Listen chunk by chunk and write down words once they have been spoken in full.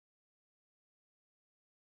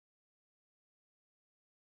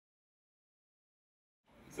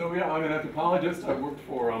So yeah, I'm an anthropologist. I've worked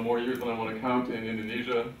for more years than I want to count in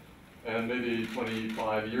Indonesia. And maybe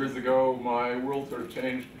 25 years ago, my world sort of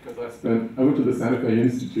changed because I went to the Santa Fe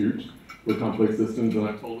Institute for Complex Systems, and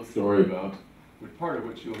I told a story about, part of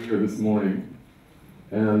which you'll hear this morning.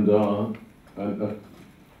 And the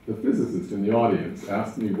physicist in the audience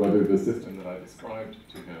asked me whether the system that I described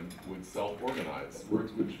to him would self-organize,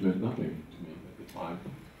 words which meant nothing to me at the time.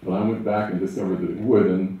 But I went back and discovered that it would,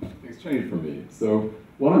 and things changed for me. So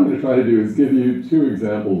what I'm going to try to do is give you two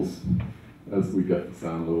examples, as we get the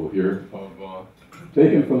sound a little here, of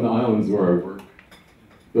taken from the islands where I work.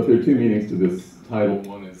 But there are two meanings to this title.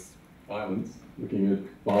 One is islands, looking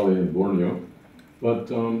at Bali and Borneo.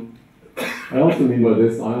 But I also mean by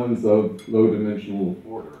this islands of low-dimensional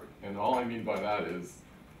order. And all I mean by that is,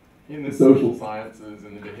 in the social sciences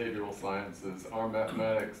and the behavioral sciences, our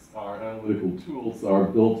mathematics, our analytical tools are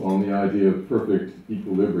built on the idea of perfect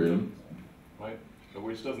equilibrium, right? But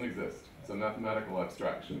which doesn't exist. It's a mathematical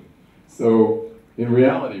abstraction. So, in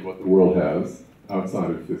reality, what the world has,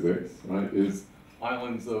 outside of physics, right, is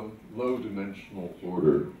islands of low-dimensional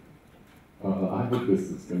order. I hope this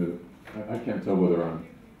is going to, I can't tell whether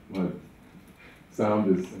my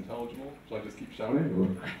sound is intelligible. Shall I just keep shouting? Or?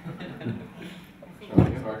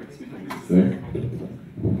 Shouting, or I can speak in this thing.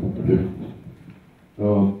 Okay.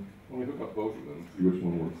 Let me hook up both of them, see which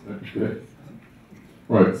one works. Okay.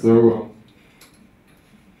 Right, so,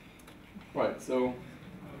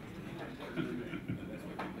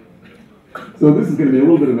 So this is going to be a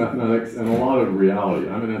little bit of mathematics and a lot of reality.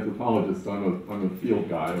 I'm an anthropologist, I'm a field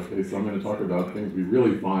guy, okay, so I'm going to talk about things we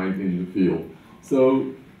really find in the field.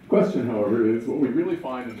 So the question, however, is what we really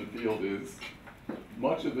find in the field is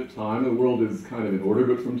much of the time the world is kind of in order,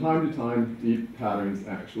 but from time to time deep patterns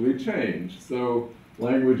actually change. So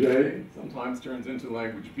language A sometimes turns into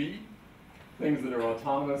language B. Things that are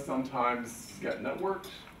autonomous sometimes get networked.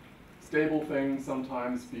 Stable things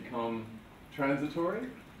sometimes become transitory.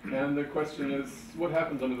 And the question is, what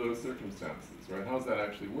happens under those circumstances, right? How does that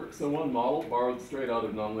actually work? So one model, borrowed straight out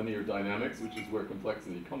of nonlinear dynamics, which is where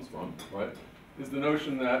complexity comes from, right, is the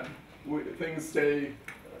notion that things stay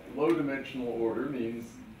low-dimensional order, means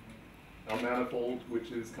a manifold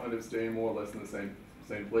which is kind of staying more or less in the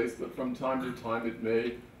same place, but from time to time it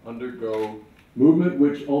may undergo movement,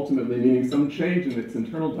 which ultimately meaning some change in its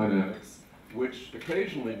internal dynamics, which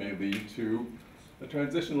occasionally may lead to a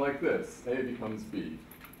transition like this, A becomes B.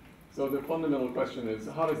 So the fundamental question is,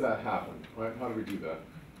 how does that happen, right? How do we do that?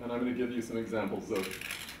 And I'm going to give you some examples of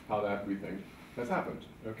how that, we think, has happened.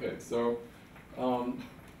 Okay, so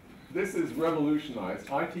this is revolutionized.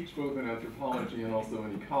 I teach both in anthropology and also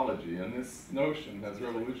in ecology, and this notion has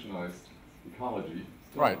revolutionized ecology.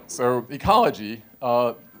 Right, so ecology,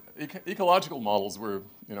 ecological models were,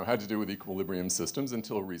 had to do with equilibrium systems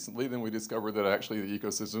until recently. Then we discovered that actually the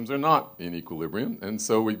ecosystems are not in equilibrium, and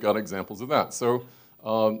so we've got examples of that. So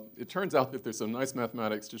it turns out that there's some nice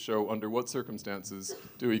mathematics to show under what circumstances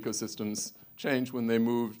do ecosystems change when they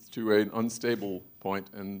move to an unstable point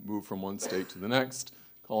and move from one state to the next.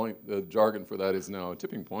 The jargon for that is now a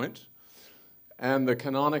tipping point. And the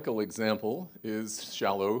canonical example is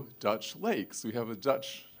shallow Dutch lakes. We have a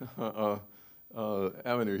Dutch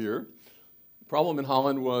avenue here. The problem in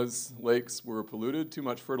Holland was lakes were polluted, too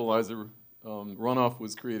much fertilizer runoff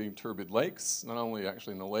was creating turbid lakes, not only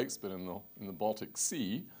actually in the lakes, but in the Baltic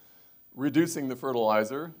Sea. Reducing the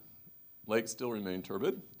fertilizer, lakes still remain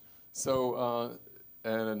turbid. So,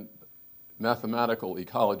 and mathematical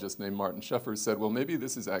ecologist named Martin Scheffer said, well, maybe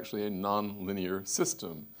this is actually a nonlinear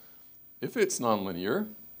system. If it's nonlinear,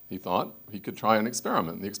 he thought, he could try an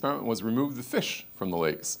experiment. The experiment was remove the fish from the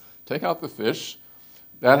lakes. Take out the fish.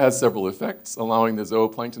 That has several effects, allowing the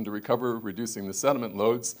zooplankton to recover, reducing the sediment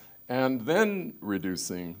loads, and then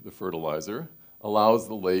reducing the fertilizer allows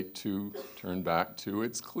the lake to turn back to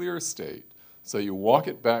its clear state. So you walk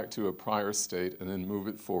it back to a prior state and then move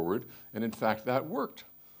it forward, and in fact that worked.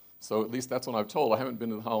 So at least that's what I've told. I haven't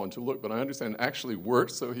been to Holland to look, but I understand it actually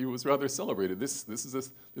worked, so he was rather celebrated. This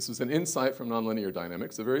was an insight from nonlinear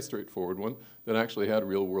dynamics, a very straightforward one, that actually had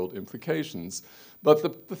real-world implications. But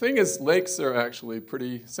the thing is, lakes are actually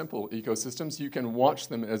pretty simple ecosystems. You can watch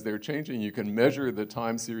them as they're changing. You can measure the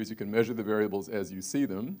time series. You can measure the variables as you see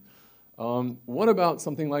them. What about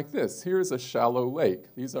something like this? Here's a shallow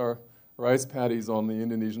lake. These are rice paddies on the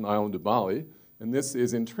Indonesian island of Bali, and this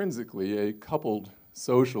is intrinsically a coupled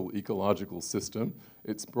social ecological system.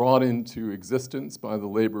 It's brought into existence by the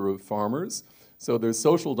labor of farmers. So there's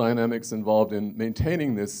social dynamics involved in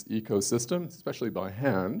maintaining this ecosystem, especially by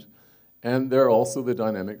hand. And there are also the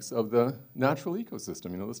dynamics of the natural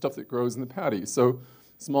ecosystem, the stuff that grows in the paddy. So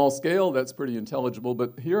small scale, that's pretty intelligible,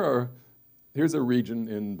 but here are here's a region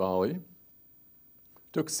in Bali.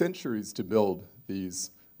 Took centuries to build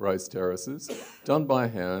these rice terraces, done by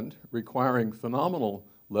hand, requiring phenomenal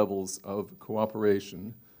levels of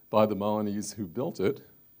cooperation by the Balinese who built it.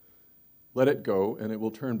 Let it go, and it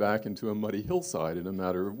will turn back into a muddy hillside in a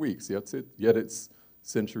matter of weeks, yet it's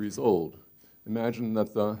centuries old. Imagine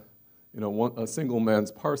that a single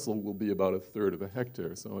man's parcel will be about 1/3 of a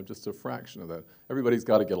hectare, so just a fraction of that. Everybody's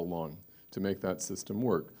got to get along to make that system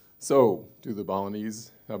work. So, do the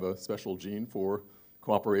Balinese have a special gene for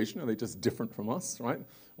cooperation? Are they just different from us, right?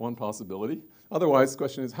 One possibility. Otherwise, the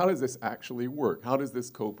question is, how does this actually work? How does this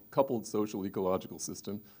coupled social ecological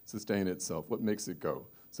system sustain itself? What makes it go?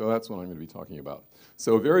 So that's what I'm going to be talking about.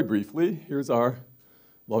 So very briefly, here's our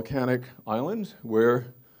volcanic island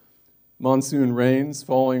where monsoon rains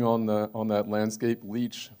falling on that landscape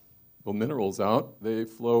leach the minerals out. They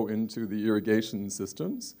flow into the irrigation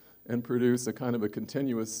systems and produce a kind of a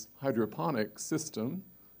continuous hydroponic system,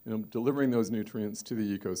 delivering those nutrients to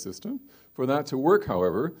the ecosystem. For that to work,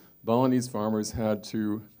 however, Balinese farmers had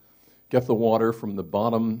to get the water from the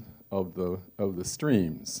bottom of the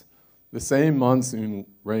streams. The same monsoon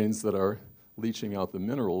rains that are leaching out the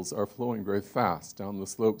minerals are flowing very fast down the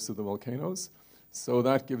slopes of the volcanoes, so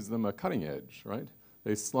that gives them a cutting edge, right?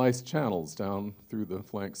 They slice channels down through the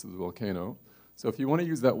flanks of the volcano. So if you want to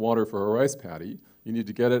use that water for a rice paddy, you need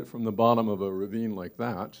to get it from the bottom of a ravine like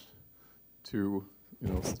that to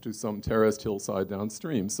some terraced hillside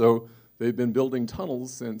downstream. So they've been building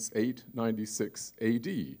tunnels since 896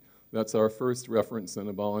 AD. That's our first reference in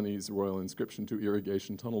a Balinese royal inscription to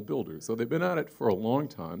irrigation tunnel builders. So they've been at it for a long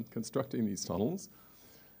time, constructing these tunnels.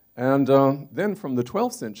 And then from the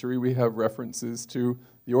 12th century, we have references to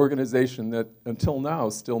the organization that until now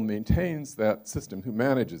still maintains that system, who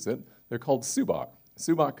manages it. They're called subak.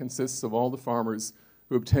 Subak consists of all the farmers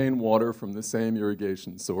who obtain water from the same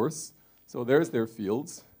irrigation source. So there's their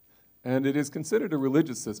fields. And it is considered a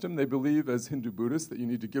religious system. They believe, as Hindu Buddhists, that you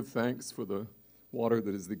need to give thanks for the water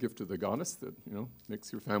that is the gift of the goddess that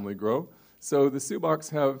makes your family grow. So the subaks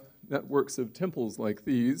have networks of temples like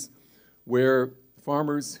these, where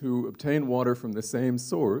farmers who obtain water from the same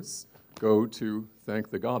source go to thank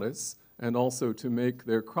the goddess and also to make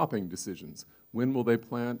their cropping decisions. When will they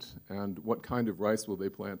plant and what kind of rice will they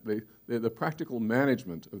plant? The practical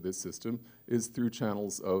management of this system is through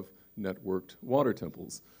channels of networked water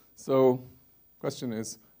temples. So the question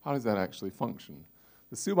is, how does that actually function?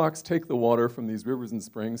 The subaks take the water from these rivers and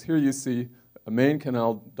springs. Here you see a main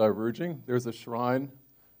canal diverging. There's a shrine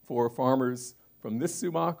for farmers from this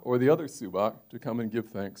subak or the other subak to come and give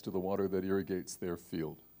thanks to the water that irrigates their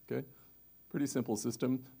field. Okay? Pretty simple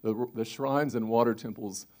system. The shrines and water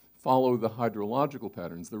temples follow the hydrological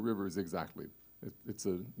patterns, the rivers exactly. It's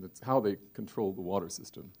how they control the water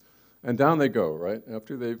system. And down they go, right?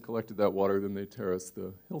 After they've collected that water, then they terrace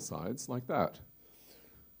the hillsides like that.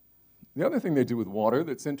 The other thing they do with water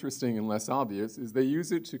that's interesting and less obvious is they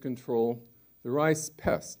use it to control the rice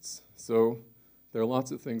pests. So there are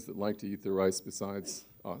lots of things that like to eat the rice besides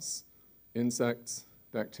us. Insects,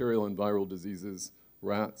 bacterial and viral diseases,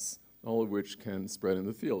 rats, all of which can spread in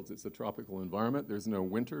the fields. It's a tropical environment. There's no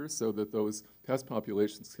winter, so that those pest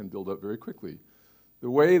populations can build up very quickly. The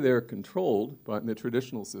way they're controlled in the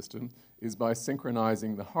traditional system is by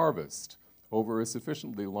synchronizing the harvest over a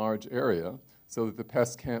sufficiently large area so that the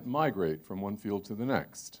pests can't migrate from one field to the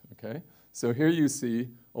next, okay? So here you see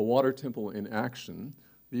a water temple in action.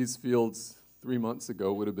 These fields 3 months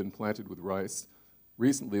ago would have been planted with rice.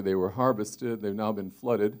 Recently they were harvested, they've now been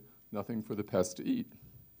flooded, nothing for the pests to eat,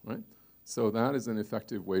 right? So that is an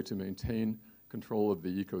effective way to maintain control of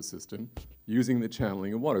the ecosystem using the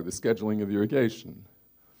channeling of water, the scheduling of irrigation.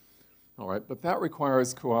 All right, but that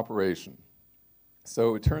requires cooperation.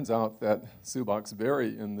 So it turns out that subaks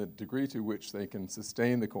vary in the degree to which they can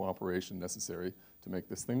sustain the cooperation necessary to make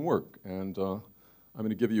this thing work. And I'm going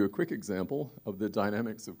to give you a quick example of the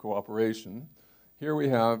dynamics of cooperation. Here we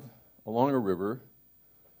have, along a river,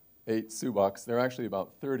 8 subaks. There are actually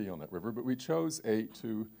about 30 on that river, but we chose 8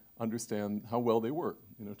 to understand how well they work,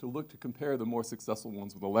 to compare the more successful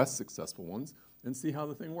ones with the less successful ones and see how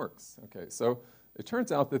the thing works. Okay, so it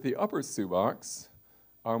turns out that the upper subaks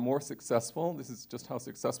are more successful. This is just how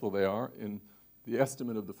successful they are in the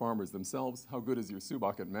estimate of the farmers themselves. How good is your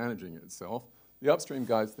subak at managing itself? The upstream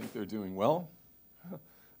guys think they're doing well.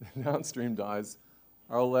 The downstream guys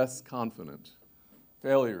are less confident.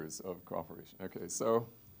 Failures of cooperation. Okay, so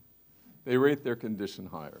they rate their condition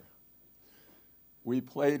higher. We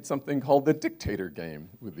played something called the dictator game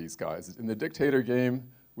with these guys. In the dictator game,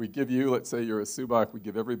 we give you, let's say you're a subak, we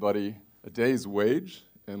give everybody a day's wage,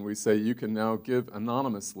 and we say you can now give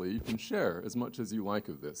anonymously, you can share as much as you like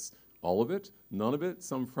of this. all of it, none of it,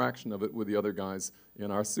 some fraction of it with the other guys in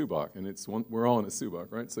our subak. And we're all in a subak,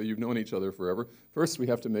 right? So you've known each other forever. First, we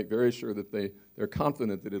have to make very sure that they're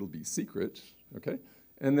confident that it'll be secret, okay?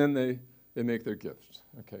 And then they make their gift,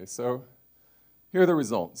 okay? So here are the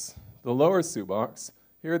results. The lower subaks,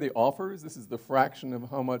 here are the offers. This is the fraction of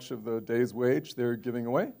how much of the day's wage they're giving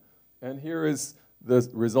away. And here is the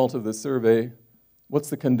result of the survey. What's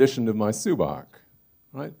the condition of my subak,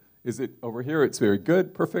 right? Is it over here, it's very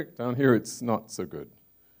good, perfect. Down here, it's not so good.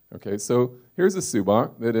 Okay, so here's a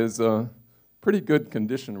subak that is a pretty good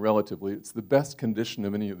condition relatively. It's the best condition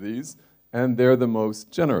of any of these, and they're the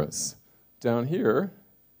most generous. Down here,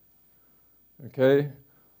 okay,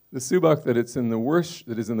 the subak that is in the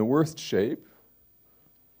worst shape,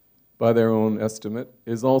 by their own estimate,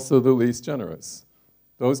 is also the least generous.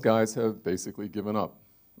 Those guys have basically given up,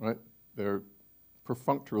 right? They're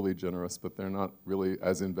perfunctorily generous, but they're not really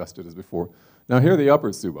as invested as before. Now here are the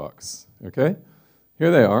upper subaks, okay?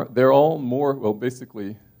 Here they are. They're all more, well,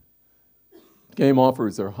 basically, game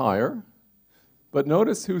offers are higher, but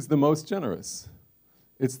notice who's the most generous.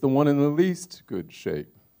 It's the one in the least good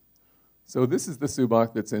shape. So this is the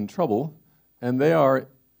subak that's in trouble, and they are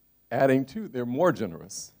adding to, they're more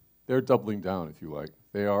generous. They're doubling down, if you like.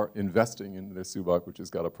 They are investing in their subak, which has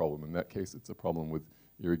got a problem. In that case, it's a problem with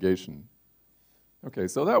irrigation. Okay,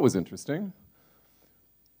 so that was interesting.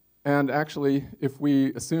 And actually, if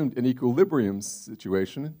we assumed an equilibrium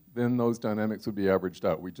situation, then those dynamics would be averaged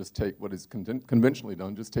out. We just take what is conventionally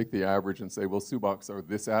done, just take the average and say, well, subaks are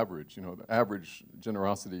this average. You know, the average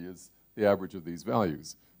generosity is the average of these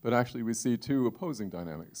values. But actually, we see two opposing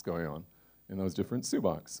dynamics going on in those different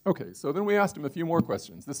subaks. Okay, so then we asked him a few more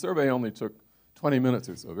questions. The survey only took 20 minutes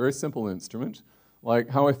or so, very simple instrument, like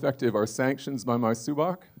how effective are sanctions by my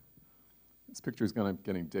subak? This picture is kind of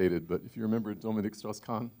getting dated, but if you remember Dominique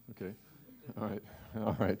Strauss-Kahn, okay,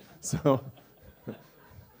 all right. So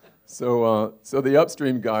the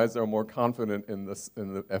upstream guys are more confident in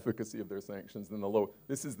the efficacy of their sanctions than the low.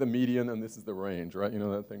 This is the median and this is the range, right? You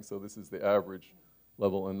know that thing? So this is the average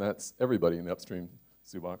level, and that's everybody in the upstream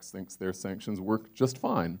subaks thinks their sanctions work just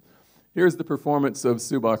fine. Here's the performance of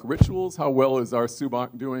subak rituals. How well is our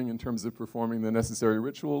subak doing in terms of performing the necessary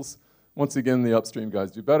rituals? Once again, the upstream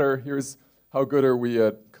guys do better. Here's how good are we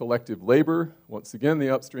at collective labor? Once again, the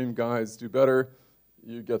upstream guys do better.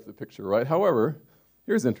 You get the picture, right? However,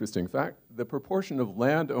 here's an interesting fact. The proportion of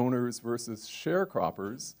landowners versus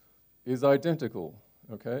sharecroppers is identical,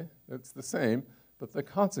 okay? It's the same, but the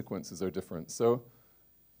consequences are different. So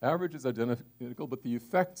average is identical, but the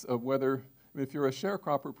effects of whether, I mean, if you're a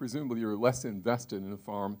sharecropper, presumably you're less invested in a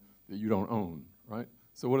farm that you don't own, right?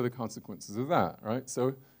 So what are the consequences of that, right?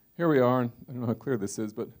 So here we are, and I don't know how clear this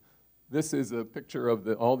is, but this is a picture of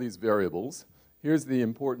all these variables. Here's the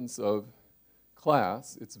importance of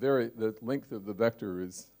class. The length of the vector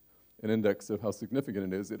is an index of how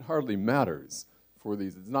significant it is. It hardly matters for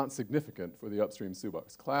these. It's not significant for the upstream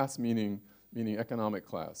subaks. Class meaning economic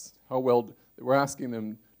class. How well, we're asking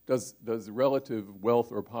them, does relative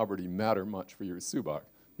wealth or poverty matter much for your subak?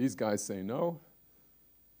 These guys say no.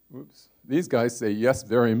 Oops. These guys say yes,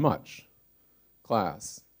 very much.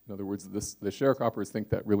 Class. In other words, the sharecroppers think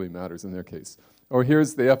that really matters in their case. Or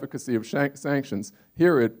here's the efficacy of sanctions.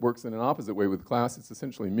 Here it works in an opposite way with class. It's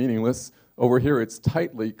essentially meaningless. Over here it's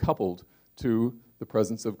tightly coupled to the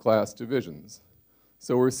presence of class divisions.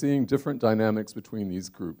 So we're seeing different dynamics between these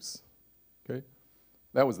groups. Okay?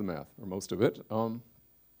 That was the math, or most of it.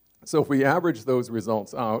 So if we average those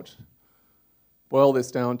results out, boil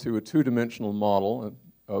this down to a two-dimensional model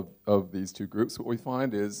of these two groups, what we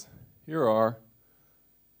find is here are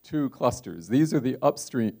two clusters. These are the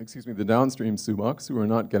downstream subaks who are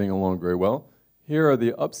not getting along very well. Here are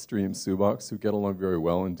the upstream subaks who get along very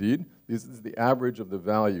well indeed. This is the average of the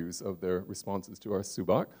values of their responses to our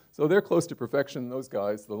subak. So they're close to perfection. Those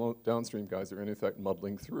guys, the downstream guys, are in effect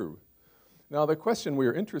muddling through. Now the question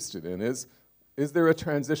we're interested in is there a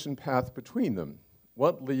transition path between them?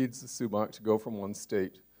 What leads the subak to go from one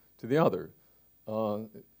state to the other?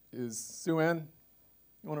 Is Sue-Ann,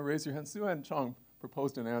 you want to raise your hand? Sue-Ann Chong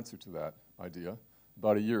proposed an answer to that idea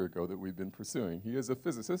about a year ago that we've been pursuing. He is a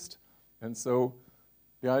physicist, and so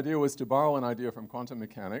the idea was to borrow an idea from quantum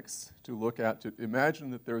mechanics to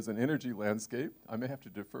imagine that there's an energy landscape. I may have to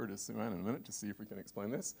defer to Sue-Ann in a minute to see if we can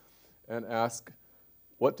explain this, and ask,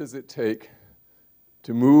 what does it take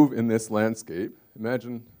to move in this landscape?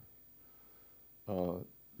 Imagine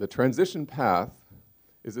the transition path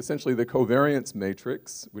is essentially the covariance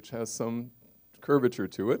matrix, which has some curvature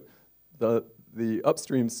to it. The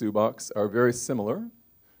upstream subaks are very similar.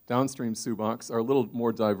 Downstream subaks are a little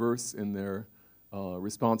more diverse in their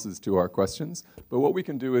responses to our questions. But what we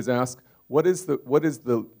can do is ask, what is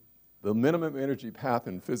the minimum energy path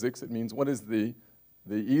in physics? It means what is the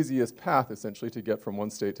easiest path, essentially, to get from one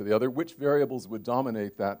state to the other? Which variables would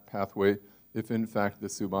dominate that pathway if, in fact, the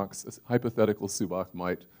Subach's hypothetical Subach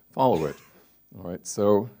might follow it? All right,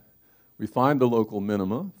 so we find the local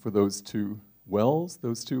minima for those two wells,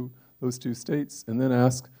 those two states, and then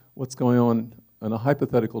ask what's going on in a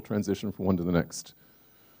hypothetical transition from one to the next.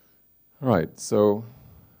 All right, so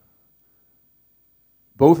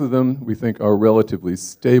both of them, we think, are relatively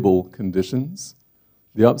stable conditions.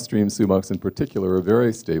 The upstream Subachs in particular are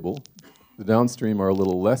very stable. The downstream are a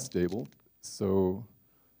little less stable. So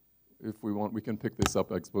if we want, we can pick this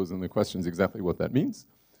up, I suppose, in the questions exactly what that means.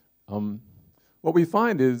 What we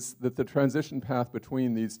find is that the transition path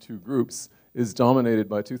between these two groups is dominated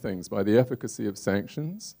by two things, by the efficacy of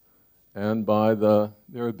sanctions and by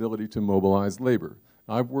their ability to mobilize labor.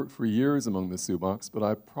 I've worked for years among the Subachs, but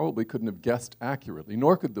I probably couldn't have guessed accurately,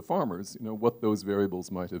 nor could the farmers, what those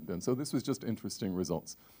variables might have been. So this was just interesting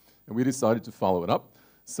results. And we decided to follow it up.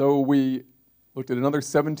 So we looked at another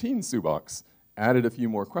 17 Subachs, added a few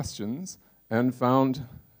more questions, and found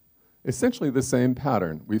essentially the same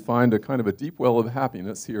pattern. We find a kind of a deep well of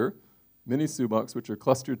happiness here, many Subachs which are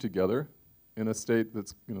clustered together in a state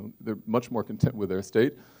that's, they're much more content with their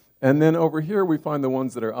state. And then over here, we find the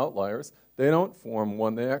ones that are outliers. They don't form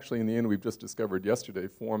one. They actually, in the end, we've just discovered yesterday,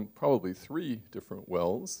 form probably 3 different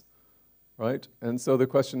wells, right? And so the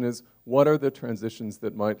question is, what are the transitions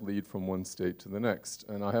that might lead from one state to the next?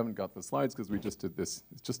 And I haven't got the slides because we just did this.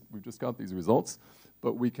 We've just got these results.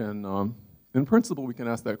 But we can, in principle, we can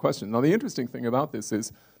ask that question. Now, the interesting thing about this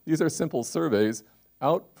is these are simple surveys.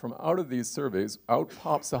 Out of these surveys, out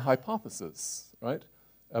pops a hypothesis, right,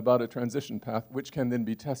 about a transition path, which can then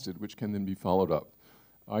be tested, which can then be followed up.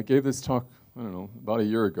 I gave this talk, I don't know, about a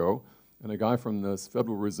year ago, and a guy from the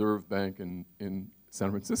Federal Reserve Bank in San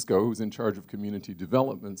Francisco, who's in charge of community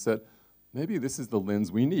development, said, maybe this is the lens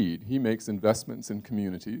we need. He makes investments in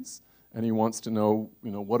communities, and he wants to know,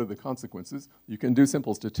 what are the consequences. You can do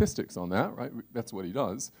simple statistics on that, right? That's what he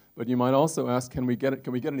does. But you might also ask, can we get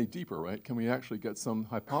any deeper, right? Can we actually get some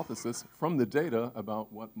hypothesis from the data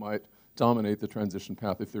about what might dominate the transition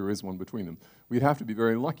path if there is one between them? We'd have to be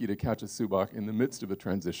very lucky to catch a Subach in the midst of a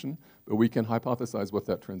transition, but we can hypothesize what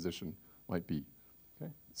that transition might be.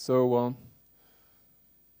 Okay? So,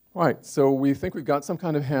 right, so we think we've got some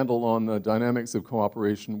kind of handle on the dynamics of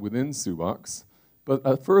cooperation within Subachs, but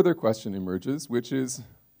a further question emerges, which is,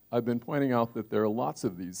 I've been pointing out that there are lots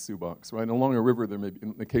of these Subachs, right? Along a river, there may be,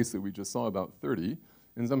 in the case that we just saw, about 30.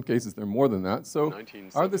 In some cases, there are more than that. So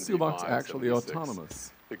are the Subachs actually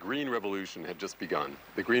autonomous? The Green Revolution had just begun.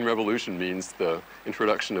 The Green Revolution means the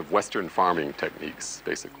introduction of Western farming techniques,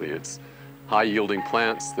 basically. It's high-yielding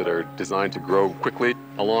plants that are designed to grow quickly,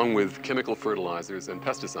 along with chemical fertilizers and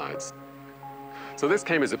pesticides. So this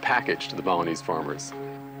came as a package to the Balinese farmers.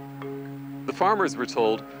 The farmers were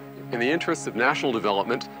told, in the interests of national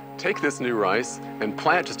development, take this new rice and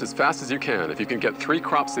plant just as fast as you can. If you can get 3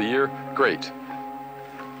 crops a year, great.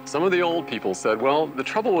 Some of the old people said, well, the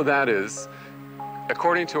trouble with that is,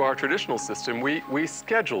 according to our traditional system, we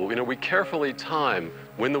schedule, we carefully time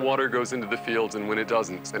when the water goes into the fields and when it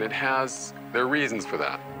doesn't, and there are reasons for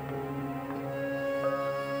that.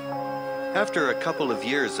 After a couple of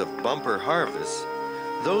years of bumper harvests,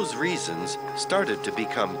 those reasons started to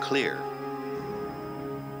become clear.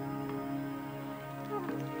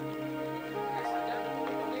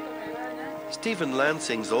 Stephen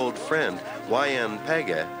Lansing's old friend, Wayan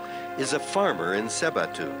Paga, is a farmer in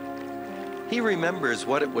Sebatu. He remembers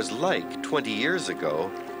what it was like 20 years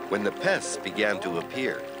ago when the pests began to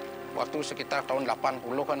appear.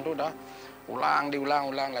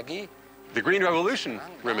 The Green Revolution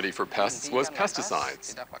remedy for pests was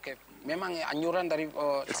pesticides.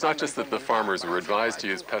 It's not just that the farmers were advised to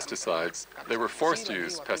use pesticides, they were forced to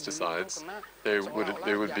use pesticides. They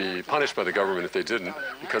would be punished by the government if they didn't,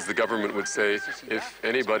 because the government would say, if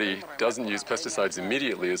anybody doesn't use pesticides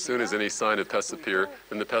immediately, as soon as any sign of pests appear,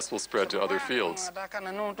 then the pests will spread to other fields.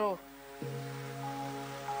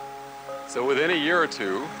 So within a year or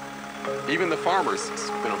two, even the farmers,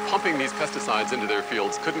 pumping these pesticides into their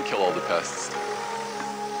fields couldn't kill all the pests.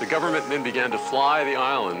 The government then began to fly the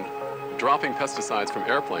island, dropping pesticides from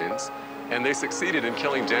airplanes, and they succeeded in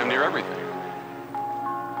killing damn near everything.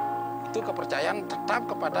 Itu kepercayaan tetap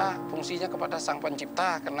fungsinya kepada Sang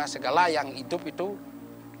Pencipta, karena segala yang hidup itu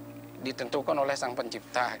ditentukan oleh Sang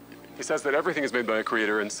Pencipta. He says that everything is made by a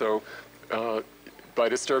creator, and so by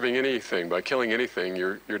disturbing anything, by killing anything,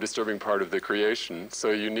 you're disturbing part of the creation.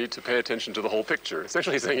 So you need to pay attention to the whole picture.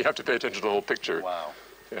 Essentially, he's saying you have to pay attention to the whole picture. Wow.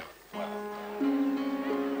 Yeah. Wow.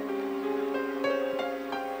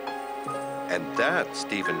 And that,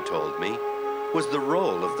 Stephen told me, was the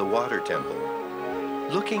role of the water temple.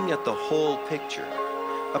 Looking at the whole picture,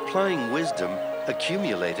 applying wisdom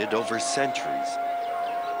accumulated over centuries.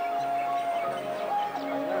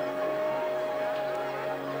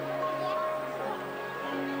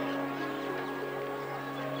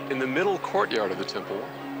 In the middle courtyard of the temple,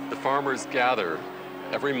 the farmers gather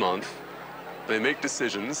every month. They make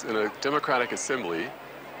decisions in a democratic assembly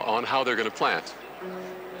on how they're going to plant.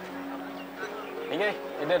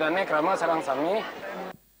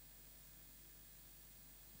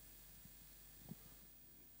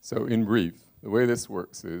 So in brief, the way this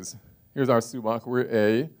works is, here's our subak, we're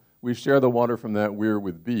A. We share the water from that weir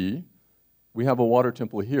with B. We have a water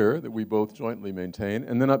temple here that we both jointly maintain,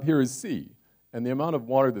 and then up here is C. And the amount of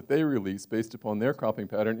water that they release based upon their cropping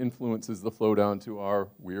pattern influences the flow down to our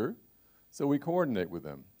weir. So we coordinate with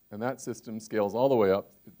them. And that system scales all the way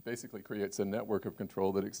up. It basically creates a network of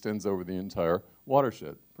control that extends over the entire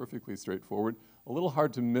watershed. Perfectly straightforward. A little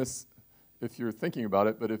hard to miss if you're thinking about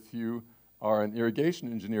it, but if you are an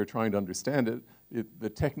irrigation engineer trying to understand it, the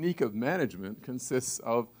technique of management consists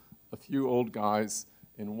of a few old guys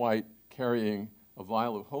in white carrying a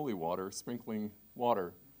vial of holy water, sprinkling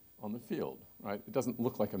water on the field, right? It doesn't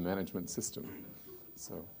look like a management system.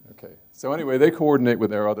 So, okay. So anyway, they coordinate with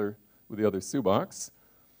the other subaks,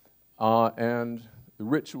 and the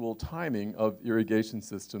ritual timing of irrigation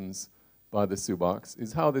systems by the subaks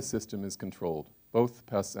is how this system is controlled, both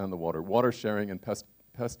pests and the water. Water sharing and pest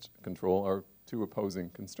control are two opposing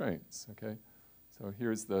constraints, okay? So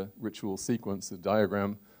here's the ritual sequence, a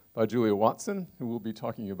diagram by Julia Watson, who will be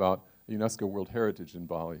talking about UNESCO World Heritage in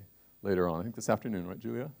Bali later on. I think this afternoon, right,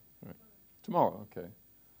 Julia? Right. Tomorrow, okay.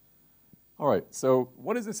 All right, so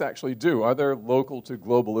what does this actually do? Are there local to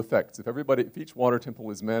global effects? If each water temple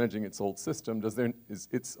is managing its own system, does there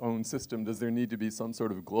need to be some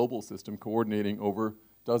sort of global system coordinating over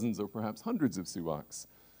dozens or perhaps hundreds of subaks?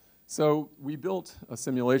 So we built a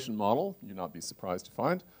simulation model, you'd not be surprised to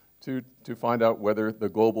find, to find out whether the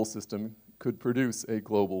global system could produce a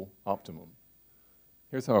global optimum.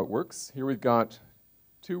 Here's how it works. Here we've got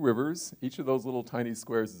two rivers. Each of those little tiny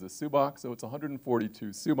squares is a subak, so it's 142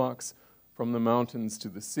 subaks from the mountains to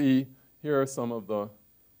the sea. Here are some of the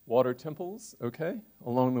water temples, okay,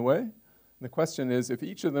 along the way. And the question is, if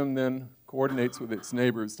each of them then coordinates with its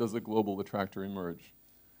neighbors, does a global attractor emerge?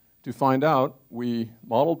 To find out, we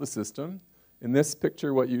modeled the system. In this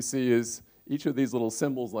picture, what you see is each of these little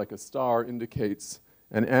symbols, like a star, indicates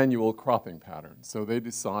an annual cropping pattern. So they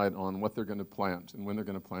decide on what they're going to plant and when they're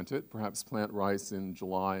going to plant it, perhaps plant rice in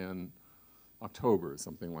July and October or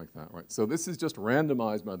something like that, right? So this is just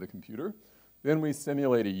randomized by the computer. Then we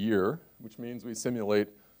simulate a year, which means we simulate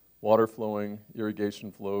water flowing,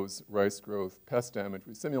 irrigation flows, rice growth, pest damage.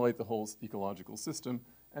 We simulate the whole ecological system.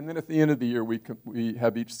 And then at the end of the year, we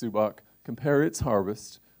have each subak compare its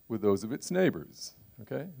harvest with those of its neighbors,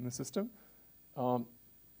 okay, in the system. And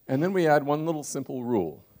then we add one little simple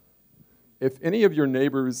rule. If any of your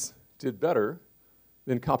neighbors did better,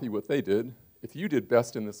 then copy what they did. If you did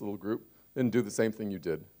best in this little group, then do the same thing you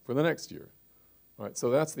did for the next year. All right, so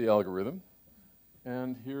that's the algorithm.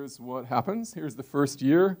 And here's what happens. Here's the first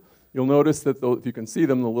year. You'll notice that if you can see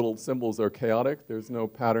them, the little symbols are chaotic. There's no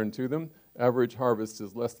pattern to them. Average harvest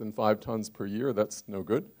is less than 5 tons per year. That's no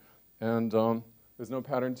good. And there's no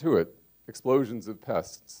pattern to it. Explosions of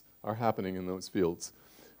pests are happening in those fields.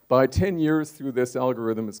 By 10 years through this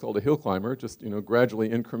algorithm, it's called a hill climber, just gradually,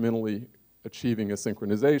 incrementally achieving a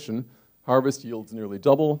synchronization. Harvest yields nearly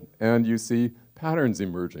double, and you see patterns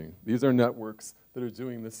emerging. These are networks that are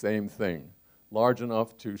doing the same thing, large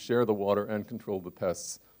enough to share the water and control the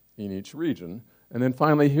pests in each region. And then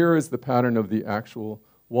finally, here is the pattern of the actual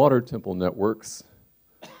water temple networks.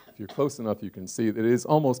 If you're close enough, you can see that it is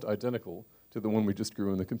almost identical to the one we just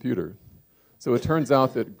grew in the computer. So it turns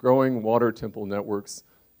out that growing water temple networks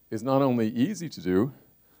is not only easy to do,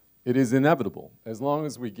 it is inevitable. As long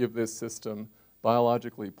as we give this system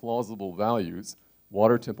biologically plausible values,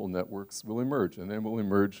 water temple networks will emerge, and they will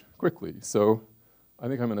emerge quickly. So I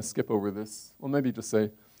think I'm going to skip over this. Well, maybe just say,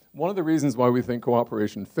 one of the reasons why we think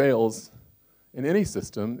cooperation fails in any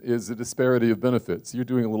system is the disparity of benefits. You're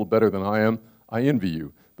doing a little better than I am. I envy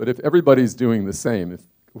you. But if everybody's doing the same, if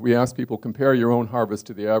we ask people, compare your own harvest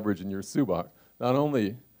to the average in your subak, not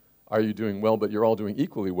only are you doing well, but you're all doing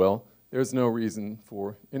equally well, there's no reason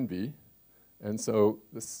for envy. And so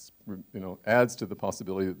this adds to the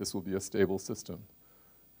possibility that this will be a stable system.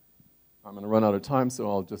 I'm going to run out of time, so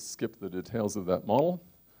I'll just skip the details of that model.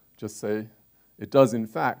 Just say it does, in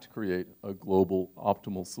fact, create a global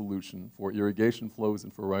optimal solution for irrigation flows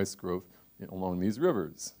and for rice growth along these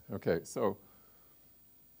rivers. Okay, so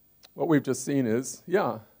what we've just seen is,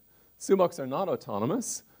 yeah, subocs are not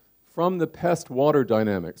autonomous. From the pest water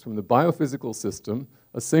dynamics, from the biophysical system,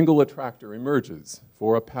 a single attractor emerges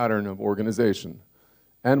for a pattern of organization.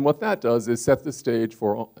 And what that does is set the stage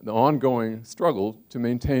for the ongoing struggle to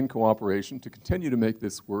maintain cooperation, to continue to make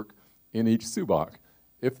this work in each suboc.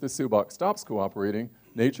 If the suboc stops cooperating,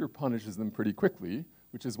 nature punishes them pretty quickly,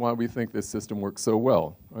 which is why we think this system works so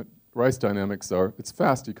well. Right? Rice dynamics are, it's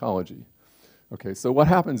fast ecology. Okay, so what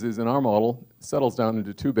happens is in our model, it settles down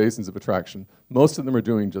into two basins of attraction. Most of them are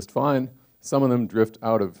doing just fine. Some of them drift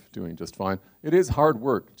out of doing just fine. It is hard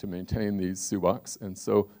work to maintain these subocs, and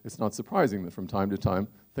so it's not surprising that from time to time,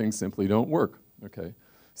 things simply don't work. Okay,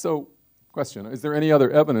 so question, is there any other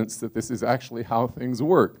evidence that this is actually how things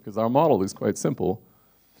work? Because our model is quite simple.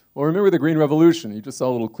 Well, remember the Green Revolution. You just saw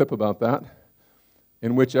a little clip about that,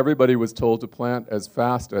 in which everybody was told to plant as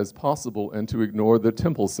fast as possible and to ignore the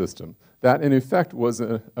temple system. That, in effect, was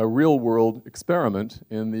a real-world experiment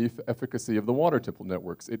in the efficacy of the water temple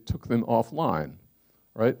networks. It took them offline,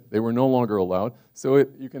 right? They were no longer allowed. So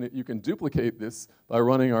you can duplicate this by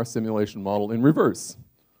running our simulation model in reverse.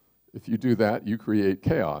 If you do that, you create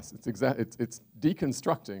chaos. It's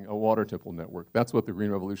deconstructing a water temple network. That's what the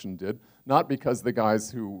Green Revolution did, not because the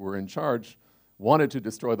guys who were in charge wanted to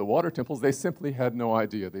destroy the water temples. They simply had no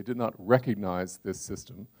idea. They did not recognize this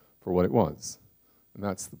system for what it was. And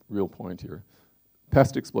that's the real point here.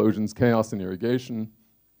 Pest explosions, chaos in irrigation.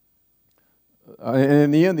 And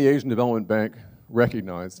in the end, the Asian Development Bank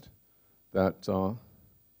recognized that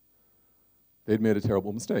they'd made a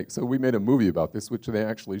terrible mistake. So we made a movie about this, which they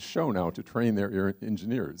actually show now to train their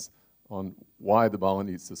engineers on why the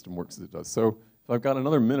Balinese system works as it does. So if I've got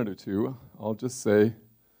another minute or two, I'll just say,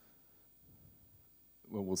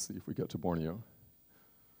 well, we'll see if we get to Borneo.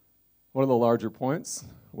 What are the larger points?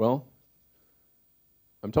 Well,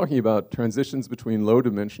 I'm talking about transitions between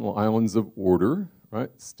low-dimensional islands of order,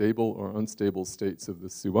 right? Stable or unstable states of the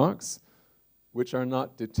subocs, which are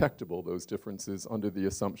not detectable, those differences, under the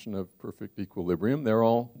assumption of perfect equilibrium. They're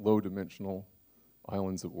all low-dimensional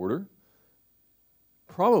islands of order.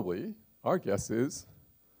 Probably, our guess is,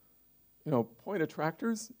 point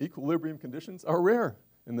attractors, equilibrium conditions are rare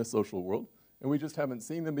in the social world, and we just haven't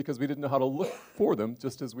seen them because we didn't know how to look for them,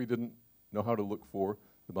 just as we didn't know how to look for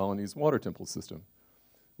the Balinese water temple system.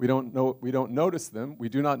 We don't notice them. We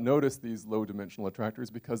do not notice these low-dimensional attractors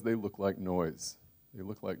because they look like noise. They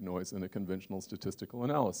look like noise in a conventional statistical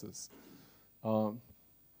analysis. I've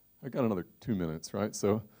got another 2 minutes, right?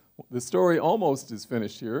 So the story almost is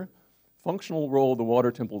finished here. Functional role of the water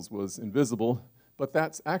temples was invisible, but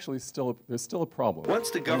that's actually there's still a problem. Once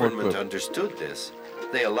the government understood this,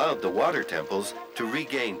 they allowed the water temples to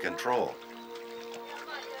regain control.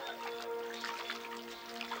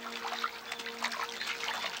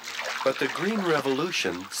 But the Green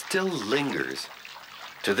Revolution still lingers.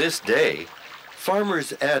 To this day,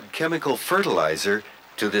 farmers add chemical fertilizer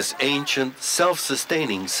to this ancient,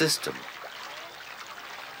 self-sustaining system.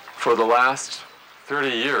 For the last 30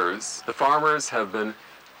 years, the farmers have been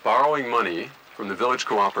borrowing money from the village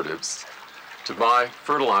cooperatives to buy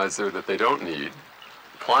fertilizer that they don't need,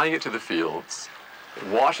 applying it to the fields. It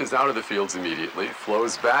washes out of the fields immediately,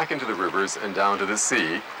 flows back into the rivers and down to the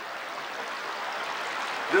sea.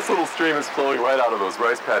 This little stream is flowing right out of those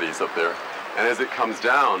rice paddies up there, and as it comes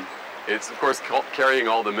down, it's of course carrying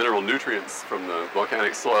all the mineral nutrients from the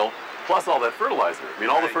volcanic soil, plus all that fertilizer. I mean,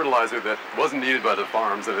 all the fertilizer that wasn't needed by the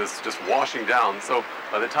farms and is just washing down. So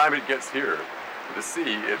by the time it gets here to the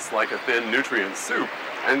sea, it's like a thin nutrient soup.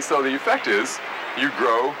 And so the effect is you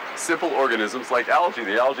grow simple organisms like algae,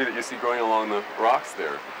 the algae that you see growing along the rocks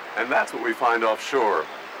there. And that's what we find offshore,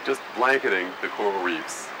 just blanketing the coral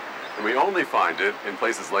reefs. And we only find it in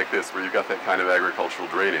places like this where you've got that kind of agricultural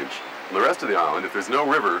drainage. On the rest of the island, if there's no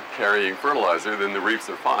river carrying fertilizer, then the reefs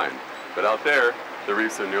are fine. But out there, the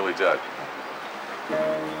reefs are nearly dead.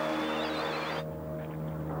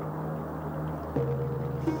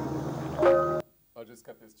 I'll just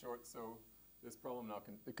cut this short. So this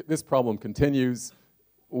problem continues.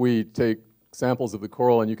 We take samples of the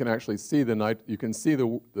coral, and you can actually see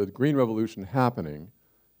the Green Revolution happening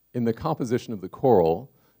in the composition of the coral,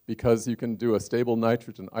 because you can do a stable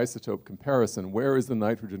nitrogen isotope comparison. Where is the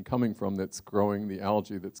nitrogen coming from that's growing the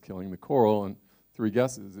algae that's killing the coral? And 3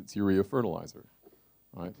 guesses, it's urea fertilizer,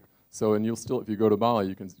 right? So, and you'll still, if you go to Bali,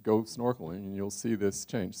 you can go snorkeling and you'll see this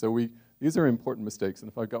change. So these are important mistakes.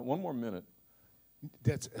 And if I've got 1 more minute.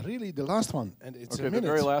 That's really the last one, and it's a minute. Okay, the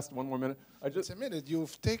very last 1 more minute. It's a minute.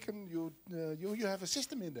 You've taken, you have a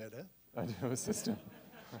system in there, huh? I do have a system.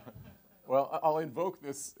 Well, I'll invoke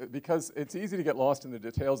this because it's easy to get lost in the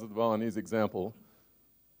details of the Balinese example.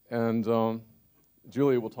 And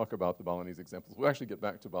Julia will talk about the Balinese examples. We'll actually get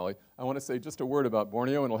back to Bali. I want to say just a word about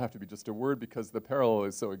Borneo, and it'll have to be just a word because the parallel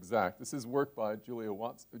is so exact. This is work by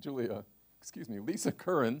Lisa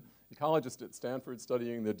Curran, ecologist at Stanford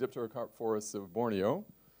studying the dipterocarp forests of Borneo.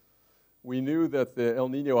 We knew that the El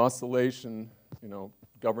Nino oscillation,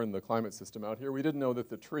 governed the climate system out here. We didn't know that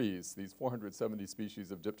the trees, these 470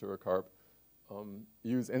 species of dipterocarp,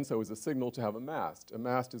 use ENSO as a signal to have a mast. A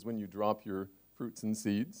mast is when you drop your fruits and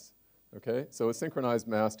seeds. Okay, so a synchronized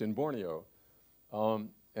mast in Borneo. And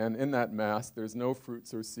in that mast, there's no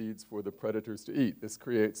fruits or seeds for the predators to eat. This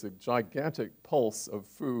creates a gigantic pulse of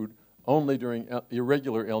food only during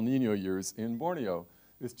irregular El Nino years in Borneo.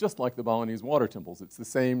 It's just like the Balinese water temples. It's the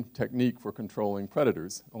same technique for controlling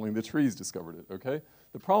predators, only the trees discovered it, okay?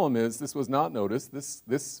 The problem is this was not noticed,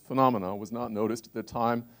 this phenomena was not noticed at the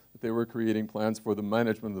time that they were creating plans for the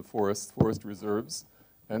management of the forest reserves.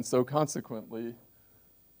 And so consequently,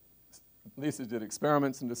 Lisa did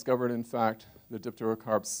experiments and discovered, in fact, that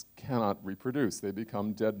dipterocarps cannot reproduce. They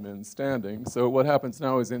become dead men standing. So what happens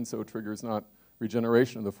now is ENSO triggers not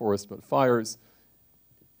regeneration of the forest, but fires.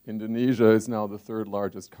 Indonesia is now the third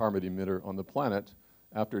largest carbon emitter on the planet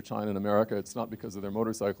after China and America. It's not because of their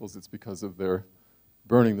motorcycles, it's because of their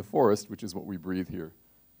burning the forest, which is what we breathe here.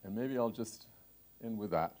 And maybe I'll just end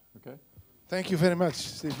with that, okay? Thank you very much,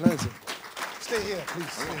 Steve Lansing. Stay here,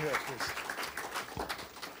 please. Stay here, please.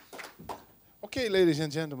 Okay, ladies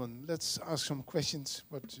and gentlemen, let's ask some questions,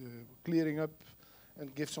 but clearing up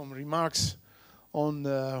and give some remarks on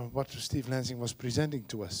what Steve Lansing was presenting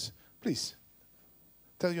to us. Please,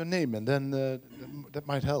 tell your name, and then that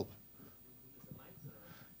might help.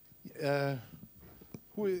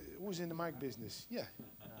 Who's in the mic business? Yeah.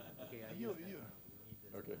 Okay, you.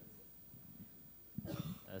 Okay.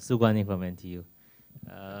 Sugwani from NTU.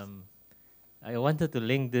 I wanted to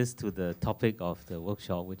link this to the topic of the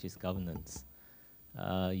workshop, which is governance.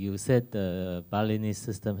 You said the Balinese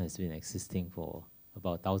system has been existing for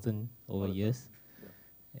about 1,000 over years. Yeah.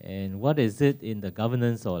 And what is it in the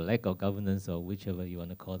governance or lack of governance or whichever you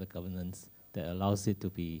want to call the governance that allows it to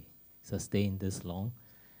be sustained this long?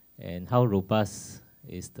 And how robust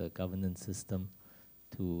is the governance system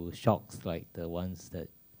to shocks like the ones that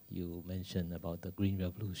you mentioned about the Green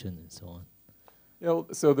Revolution and so on?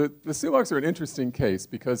 So the Sulaks are an interesting case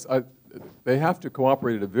because they have to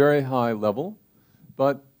cooperate at a very high level.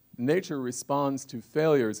 But nature responds to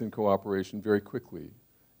failures in cooperation very quickly,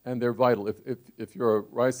 and they're vital. If you're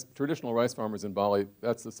traditional rice farmers in Bali,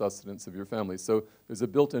 that's the sustenance of your family. So there's a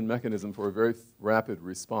built-in mechanism for a very rapid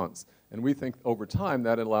response. And we think over time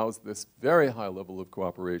that allows this very high level of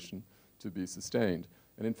cooperation to be sustained.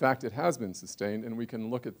 And in fact, it has been sustained, and we can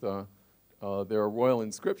look at there are royal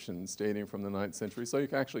inscriptions dating from the 9th century, so you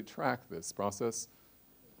can actually track this process.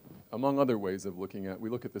 Among other ways of looking at, we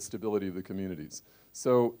look at the stability of the communities.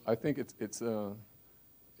 So I think it's a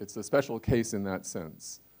special case in that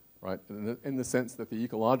sense, right? In the sense that the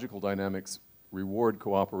ecological dynamics reward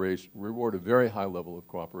cooperation, reward a very high level of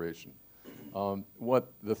cooperation.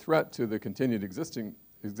 What the threat to the continued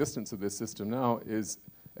existence of this system now is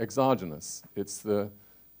exogenous. It's the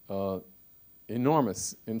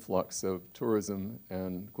enormous influx of tourism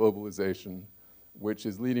and globalization, which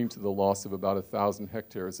is leading to the loss of about 1,000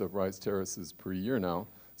 hectares of rice terraces per year now.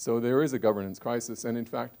 So there is a governance crisis, and in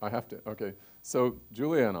fact, so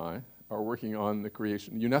Julia and I are working on the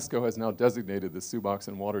creation. UNESCO has now designated the Subaks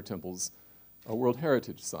and water temples a World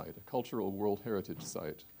Heritage Site, a cultural World Heritage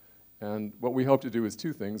Site. And what we hope to do is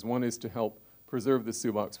two things. One is to help preserve the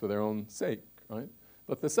Subaks for their own sake, right?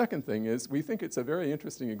 But the second thing is we think it's a very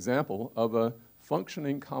interesting example of a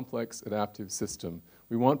functioning, complex, adaptive system.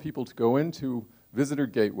 We want people to go into visitor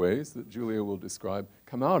gateways that Julia will describe,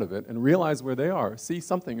 come out of it and realize where they are, see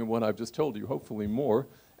something of what I've just told you, hopefully more,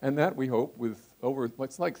 and that we hope with over,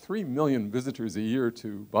 it's like 3 million visitors a year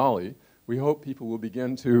to Bali, we hope people will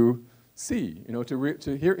begin to see,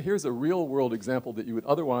 here's a real world example that you would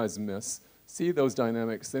otherwise miss, see those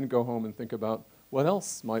dynamics, then go home and think about what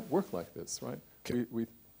else might work like this, right? Okay.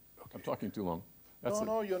 I'm talking too long. That's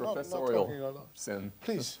no, you're not talking a lot. Sin.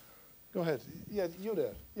 Please, go ahead. Yeah, you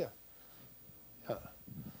there, yeah.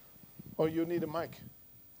 Or you need a mic.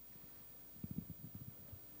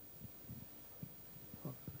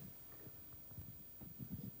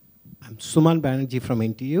 I'm Suman Banerjee from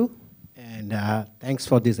NTU, and thanks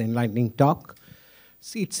for this enlightening talk.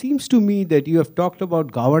 See, it seems to me that you have talked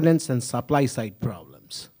about governance and supply side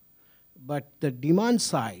problems, but the demand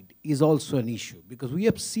side is also an issue, because we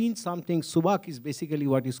have seen something. Subak is basically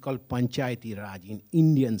what is called Panchayati Raj in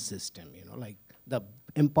Indian system, like the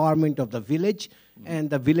empowerment of the village, and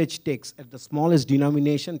the village takes, at the smallest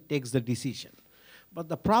denomination, takes the decision. But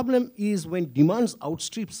the problem is when demands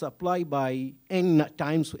outstrip supply by n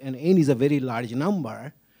times, and n is a very large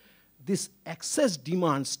number, this excess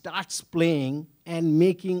demand starts playing and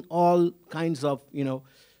making all kinds of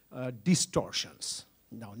distortions.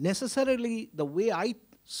 Now, necessarily, the way I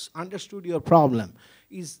understood your problem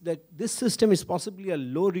is that this system is possibly a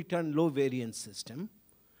low return, low variance system,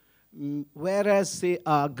 whereas, say,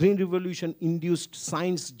 a Green Revolution induced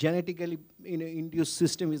science genetically induced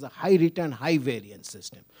system is a high return, high variance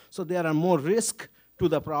system. So there are more risk to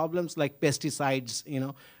the problems like pesticides,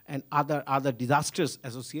 and other disasters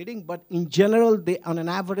associating. But in general, they, on an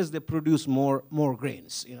average, they produce more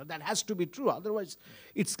grains. That has to be true. Otherwise,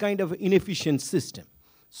 it's kind of an inefficient system.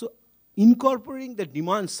 So incorporating the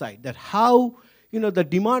demand side, that how the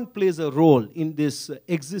demand plays a role in this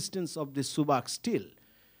existence of this subak still,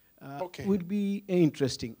 would be an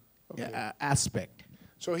interesting aspect.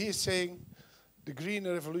 So he is saying the green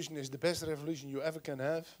revolution is the best revolution you ever can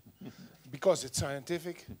have because it's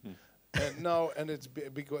scientific, and it's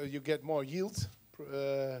because you get more yield.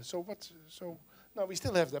 So now we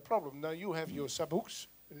still have that problem. Now you have your subhooks,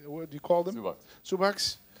 what do you call them? Subaks.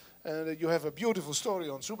 Subaks, and you have a beautiful story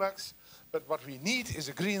on subaks. But what we need is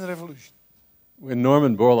a green revolution. When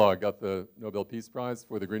Norman Borlaug got the Nobel Peace Prize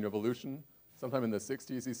for the Green Revolution, sometime in the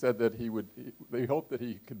 60s, he said that he hoped that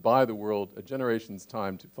he could buy the world a generation's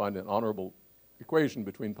time to find an honorable equation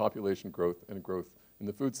between population growth and growth in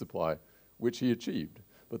the food supply, which he achieved.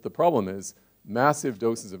 But the problem is massive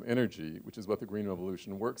doses of energy, which is what the Green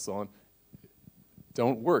Revolution works on,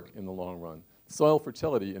 don't work in the long run. Soil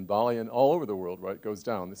fertility in Bali and all over the world, goes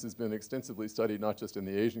down. This has been extensively studied, not just in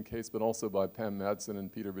the Asian case, but also by Pam Madsen and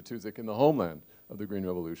Peter Vituzik in the homeland of the Green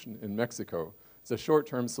Revolution in Mexico. It's a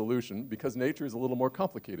short-term solution because nature is a little more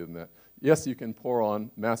complicated than that. Yes, you can pour on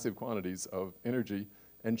massive quantities of energy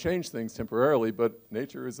and change things temporarily, but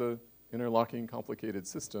nature is an interlocking, complicated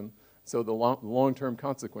system, so the long-term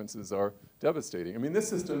consequences are devastating. I mean, this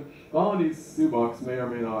system, Balinese subaks may or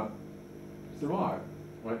may not survive,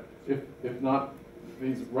 right? If not,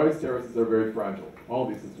 these rice terraces are very fragile. All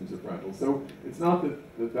these systems are fragile. So it's not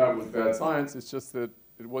that was bad science, it's just that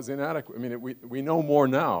it was inadequate. I mean, we know more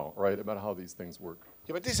now, right, about how these things work.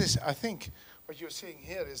 Yeah, but this is, I think, what you're saying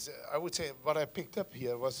here is, I would say, what I picked up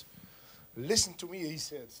here was, listen to me, he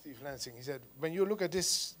said, Steve Lansing, he said, when you look at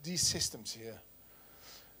these systems here,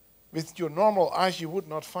 with your normal eyes, you would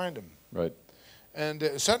not find them. Right. And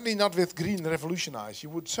certainly not with Green Revolution eyes. You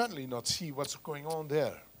would certainly not see what's going on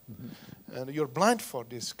there. Mm-hmm. And you're blind for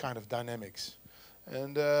this kind of dynamics.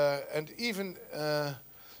 And even,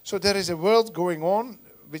 so there is a world going on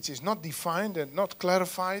which is not defined and not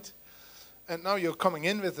clarified. And now you're coming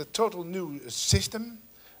in with a total new system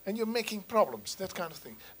and you're making problems, that kind of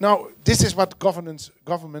thing. Now, this is what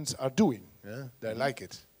governments are doing. Yeah? They like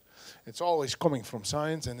it. It's always coming from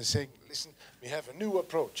science and they're saying, listen, we have a new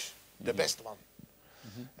approach, the best one.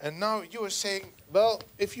 Mm-hmm. And now you are saying, well,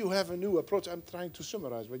 if you have a new approach, I'm trying to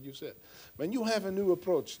summarize what you said. When you have a new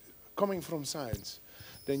approach coming from science,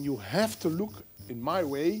 then you have to look, in my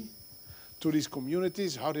way, to these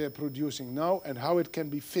communities, how they are producing now, and how it can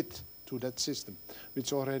be fit to that system,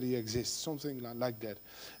 which already exists, something like that.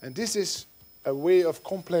 And this is a way of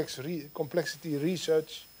complexity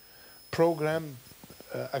research, program,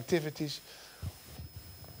 activities,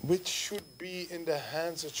 which should be in the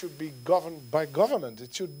hands, it should be governed by government.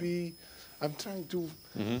 It should be, I'm trying to,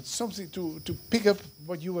 something to pick up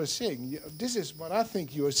what you were saying. This is what I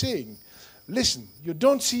think you are saying. Listen, you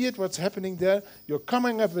don't see it, what's happening there. You're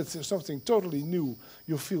coming up with something totally new.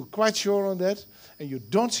 You feel quite sure on that, and you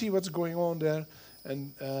don't see what's going on there.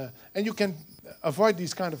 And you can avoid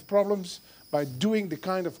these kind of problems by doing the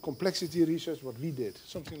kind of complexity research what we did,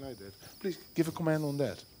 something like that. Please give a comment on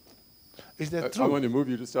that. Is that true? I want to move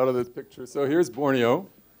you just out of this picture. So here's Borneo,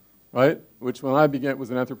 right? Which when I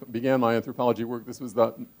began my anthropology work, this was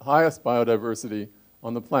the highest biodiversity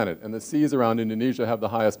on the planet. And the seas around Indonesia have the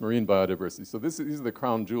highest marine biodiversity. So these are the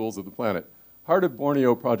crown jewels of the planet. Heart of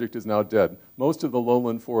Borneo project is now dead. Most of the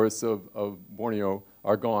lowland forests of Borneo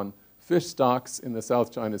are gone. Fish stocks in the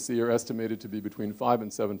South China Sea are estimated to be between 5%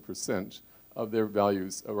 and 7% of their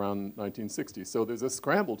values around 1960. So there's a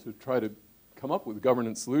scramble to try to come up with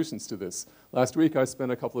governance solutions to this. Last week I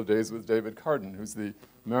spent a couple of days with David Carden, who's the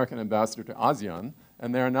American ambassador to ASEAN,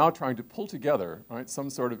 and they are now trying to pull together, right, some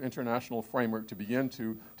sort of international framework to begin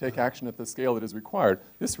to take action at the scale that is required.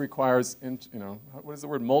 This requires, what is the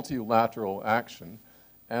word, multilateral action.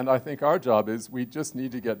 And I think our job is we just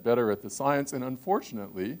need to get better at the science, and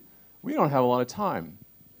unfortunately, we don't have a lot of time.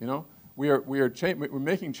 We're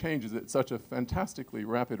making changes at such a fantastically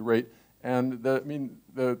rapid rate. And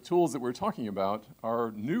the tools that we're talking about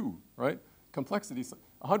are new, right? complexity,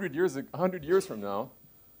 100 years from now,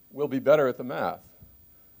 we'll be better at the math.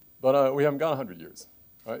 But we haven't got 100 years,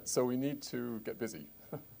 right? So we need to get busy.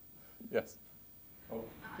 Yes. Oh.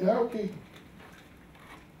 Yeah, okay.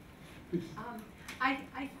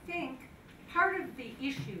 I think part of the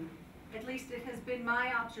issue, at least it has been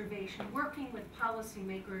my observation, working with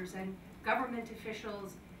policymakers and government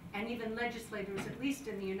officials and even legislators, at least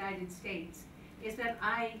in the United States, is that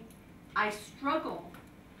I struggle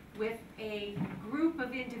with a group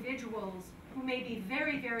of individuals who may be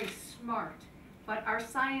very, very smart, but are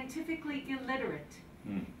scientifically illiterate.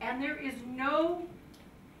 And there is no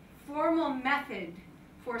formal method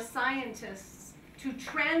for scientists to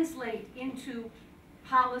translate into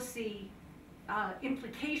policy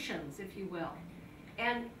implications, if you will.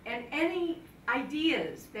 And any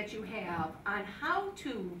ideas that you have on how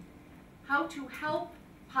to help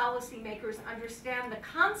policymakers understand the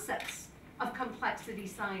concepts of complexity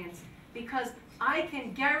science, because I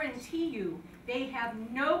can guarantee you they have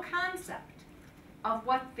no concept of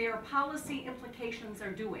what their policy implications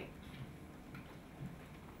are doing.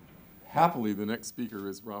 Happily, the next speaker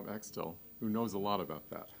is Rob Axtell, who knows a lot about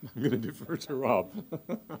that. I'm going to defer to Rob.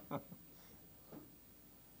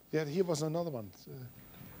 Yeah, here was another one.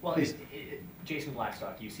 Well, Jason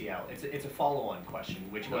Blackstock, UCL. It's a follow-on question,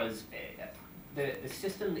 which was the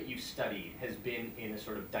system that you've studied has been in a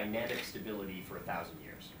sort of dynamic stability for 1,000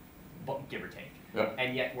 years, give or take. Yeah.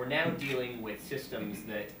 And yet we're now dealing with systems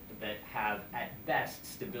that have, at best,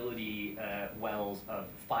 stability wells of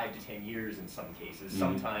 5 to 10 years in some cases,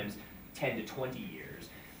 sometimes 10 to 20 years.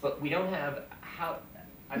 But we don't have how.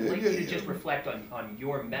 I'd like you to just reflect on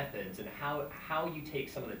your methods and how you take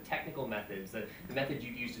some of the technical methods, the methods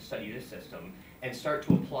you've used to study this system, and start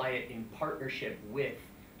to apply it in partnership with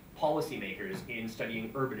policymakers in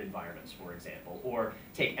studying urban environments, for example, or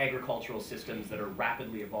take agricultural systems that are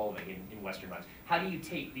rapidly evolving in Western environments. How do you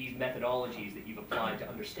take these methodologies that you've applied to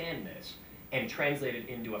understand this and translate it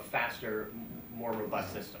into a faster, more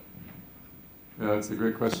robust system? Yeah, that's a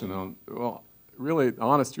great question. Well, really, the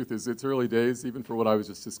honest truth is it's early days, even for what I was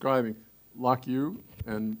just describing. Lakyu,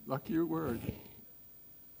 where are you?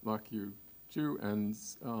 Lakyu Chu and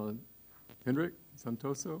Hendrik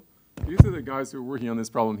Santoso. These are the guys who are working on this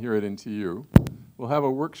problem here at NTU. We'll have a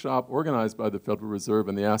workshop organized by the Federal Reserve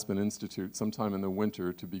and the Aspen Institute sometime in the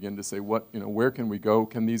winter to begin to say where can we go?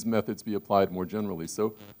 Can these methods be applied more generally?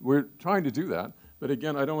 So we're trying to do that. But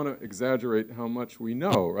again, I don't want to exaggerate how much we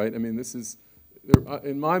know, right? I mean, this is,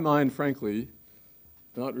 in my mind, frankly,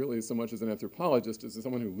 not really so much as an anthropologist, as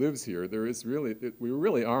someone who lives here, there is really, we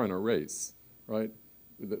really are in a race, right?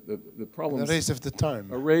 The problem. The race of the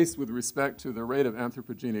time. A race with respect to the rate of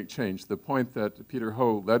anthropogenic change. The point that Peter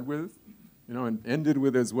Ho led with, and ended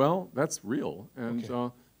with as well. That's real. And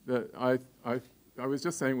I was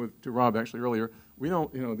just saying to Rob actually earlier. We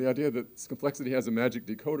don't, the idea that complexity has a magic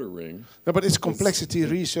decoder ring. No, but it's complexity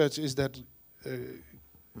research. Is that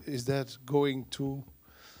going to?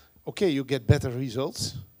 Okay, you get better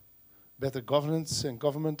results, better governance and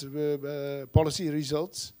government policy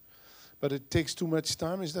results. But it takes too much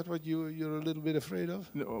time. Is that what you're a little bit afraid of?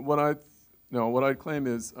 No, what I'd claim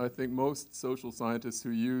is I think most social scientists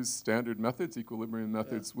who use standard methods, equilibrium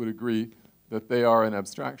methods, would agree that they are an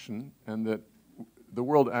abstraction and that the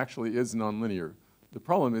world actually is nonlinear. The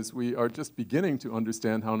problem is we are just beginning to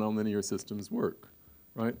understand how nonlinear systems work,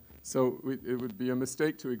 right? So it would be a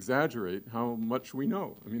mistake to exaggerate how much we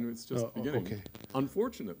know. I mean, it's just beginning,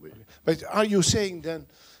 unfortunately. Okay. But are you saying then,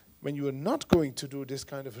 when you are not going to do this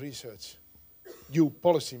kind of research, you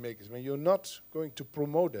policymakers, when you're not going to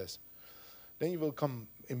promote this, then you will come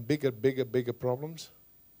in bigger problems?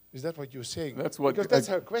 Is that what you're saying? That's what. Because that's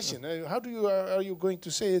her question. How are you going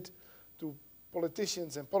to say it to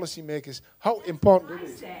politicians and policymakers? How important it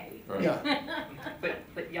is? Right. Yeah.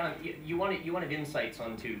 But Jan, you wanted insights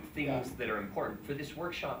onto things that are important for this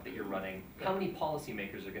workshop that you're running. How many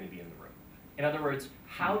policymakers are going to be in the room? In other words,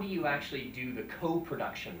 how do you actually do the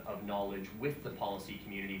co-production of knowledge with the policy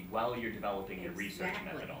community while you're developing your research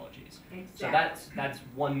methodologies? So that's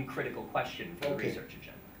one critical question for the research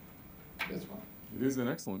agenda. That's one. It is an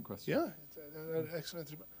excellent question. Yeah, it's an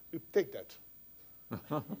excellent. We take that.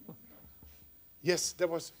 Yes, there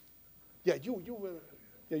was. Yeah, you were.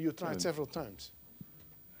 Yeah, you tried several times.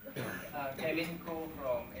 Kevin Ko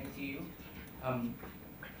from NTU.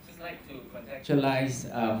 Just like to contextualize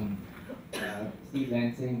Steve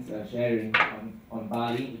Lansing's sharing on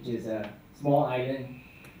Bali, which is a small island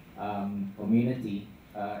community,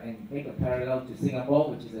 and make a parallel to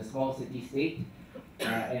Singapore, which is a small city-state,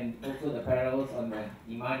 and also the parallels on the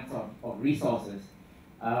demands of resources.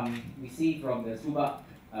 We see from the Subak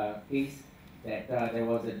case that there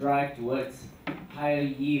was a drive towards higher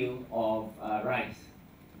yield of rice.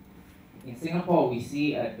 In Singapore, we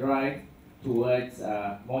see a drive towards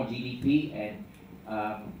more GDP, and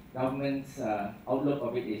government's outlook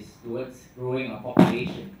of it is towards growing our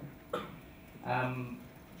population.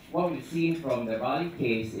 What we've seen from the Bali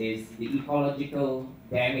case is the ecological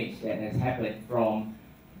damage that has happened from,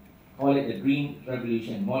 call it the green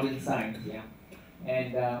revolution, modern science, yeah.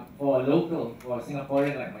 And for a local, for a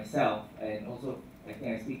Singaporean like myself, and also I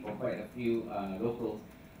think I speak for quite a few locals,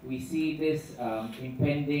 we see this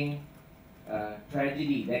impending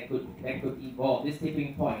tragedy that could evolve, this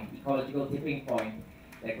tipping point, ecological tipping point,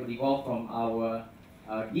 that could evolve from our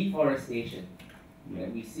deforestation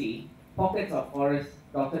that we see. Pockets of forest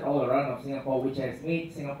dotted all around of Singapore, which has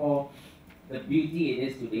made Singapore the beauty it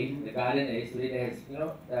is today, the garden it is today, that has, you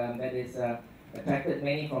know, that is attracted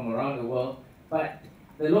many from around the world. But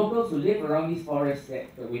the locals who live around these forests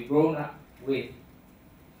that we've grown up with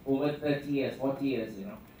over 30 years, 40 years, you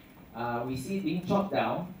know, we see it being chopped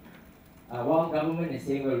down, while government is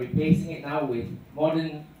saying we're replacing it now with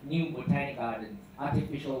modern new botanic gardens,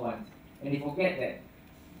 artificial ones. And they forget that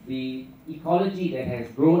the ecology that has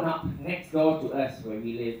grown up next door to us, where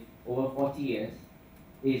we live over 40 years,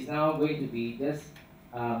 is now going to be just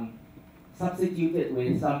substituted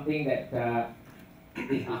with something that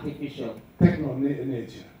is artificial.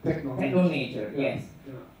 Techno-nature. Techno-nature, yes.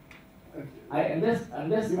 Yeah. I'm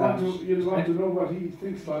just. You want to know what he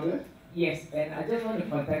thinks about that? Yes, and I just want to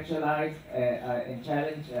contextualize and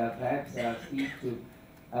challenge perhaps Steve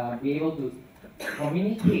to be able to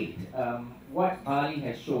communicate what Bali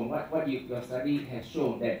has shown, what your study has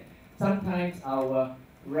shown, that sometimes our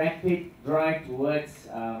rapid drive towards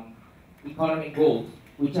economic goals,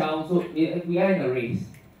 which are also, we are in a race,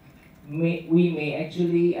 we may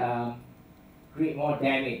actually create more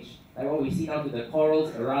damage. Like what we see now to the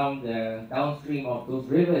corals around the downstream of those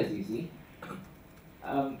rivers, you see.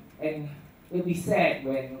 And it'll be sad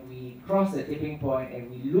when we cross the tipping point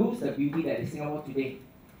and we lose the beauty that is Singapore today.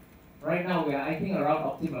 Right now, we are, I think, around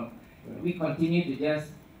optimum. We continue to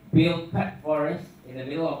just build cut forests in the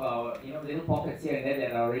middle of our, you know, little pockets here and there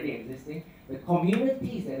that are already existing. The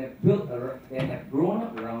communities that have built, that have grown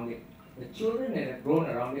up around it, the children that have grown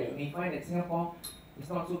around it, may find that Singapore is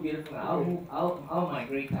not so beautiful. I'll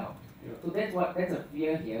migrate out. Yeah. So that's a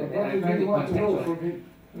fear here. But That what I'm do you trying to want to know contextualize. from him?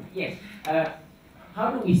 Yes.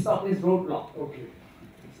 How do we stop this roadblock? Okay.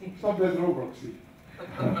 Stop that roadblock, Steve.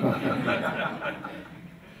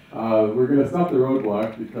 We're going to stop the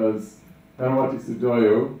roadblock because Herawati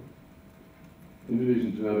Sudoyo,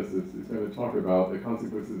 Indonesian geneticist, is going to talk about the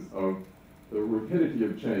consequences of the rapidity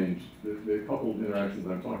of change, the coupled interactions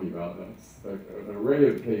I'm talking about. That's an array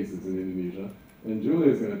of cases in Indonesia. And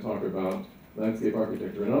Julia is going to talk about landscape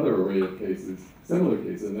architecture, another array of cases, similar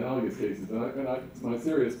cases, analogous cases. And my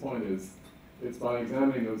serious point is, it's by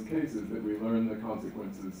examining those cases that we learn the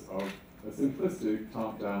consequences of a simplistic,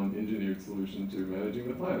 top-down engineered solution to managing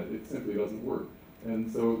the planet. It simply doesn't work.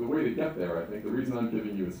 And so the way to get there, I think, the reason I'm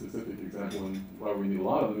giving you a specific example and why we need a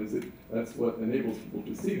lot of them is that that's what enables people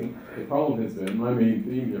to see them. The problem has been, my main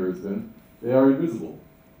theme here has been, they are invisible,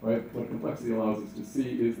 right? What complexity allows us to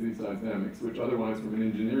see is these dynamics, which otherwise, from an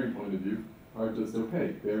engineering point of view, are just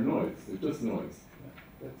opaque. They're noise. They're just noise.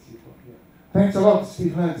 Thanks a lot,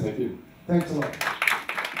 Steve Lansing. Thank you. Thanks a lot.